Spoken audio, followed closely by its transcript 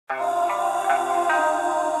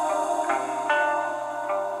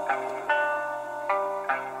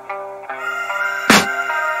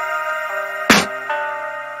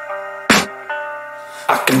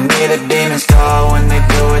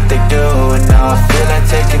they do. And now I feel like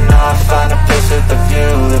taking off, find a place with a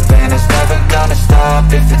view. The pain is never gonna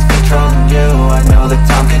stop if it's controlling you. I know that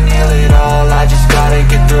time can heal it all, I just gotta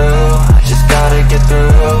get through. I just gotta get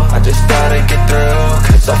through, I just gotta get through.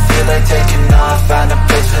 Cause I feel like taking off, find a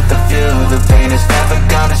place with a view. The pain is never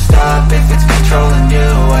gonna stop if it's controlling you.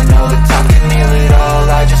 I know that time can heal it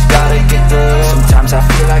all, I just gotta get through. Sometimes I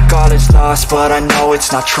feel like all is lost, but I know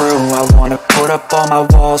it's not true. I wanna put up all my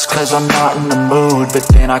walls cause I'm not in the mood, but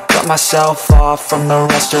then I cut myself off from the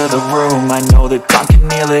rest of the room. I know that time can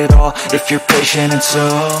heal it all if you're patient and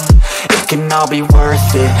soon. It can all be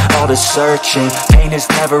worth it, all the searching. Pain is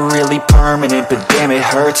never really permanent, but damn it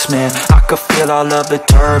hurts, man. I could feel all of the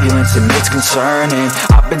turbulence and it's concerning.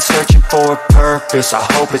 I've been searching for a purpose, I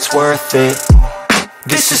hope it's worth it.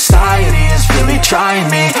 This society is really trying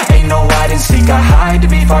me. Ain't no hide and seek, I hide to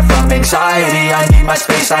be far from anxiety. I need my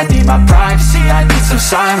space, I need my privacy, I need some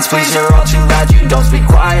silence, please. You're all too loud, you don't speak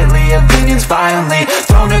quietly. Opinions violently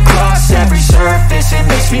thrown across every surface, it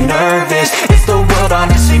makes me nervous. Is the world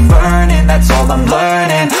honestly burning? That's all I'm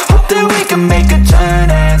learning. Hope that we can make a turn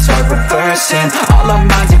and start reversing. All our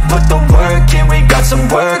minds have put the work in, we got some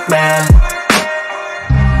work, man.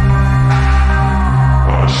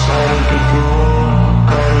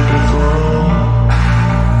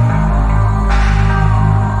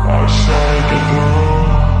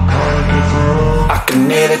 I can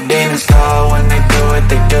hear the demons call when they do what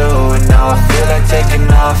they do. And now I feel like taking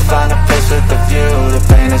off, find a place with a view. The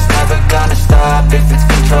pain is never gonna stop if it's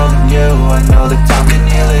controlling you. I know that time can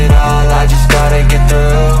heal it all, I just gotta get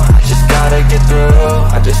through. I just gotta get through,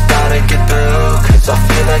 I just gotta get through. Cause I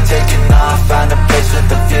feel like taking off, find a place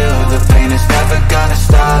with a view. The pain is never gonna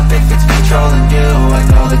stop if it's controlling you. I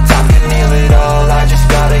know that time can heal it all, I just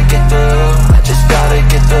gotta get through. I just gotta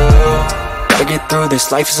get through. Gotta get through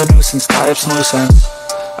this, life is a nuisance, tie up some loose ends.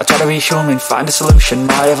 I try to be human, find a solution,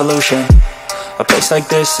 my evolution. A place like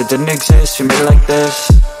this, it didn't exist, we made it like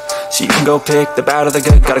this. So you can go pick the bad or the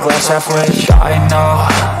good, got a glass halfway. I know,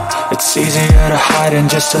 it's easier to hide than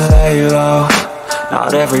just to lay low.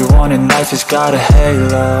 Not everyone in life has got a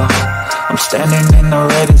halo. I'm standing in the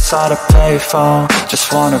red inside a payphone,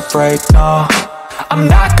 just wanna break, no. I'm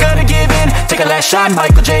not gonna give in, take a last shot,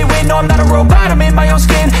 Michael J. Win. No, I'm not a robot, I'm in my own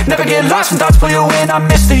skin. Never get lost when thoughts pull you in. I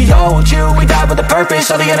miss the old you, we died with a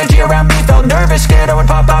purpose. All the energy around me felt nervous, scared I would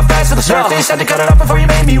pop off fast to the surface. Had to cut it off before you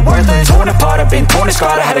made me worthless. Torn apart, I've been torn and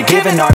scarred, I had to give an art.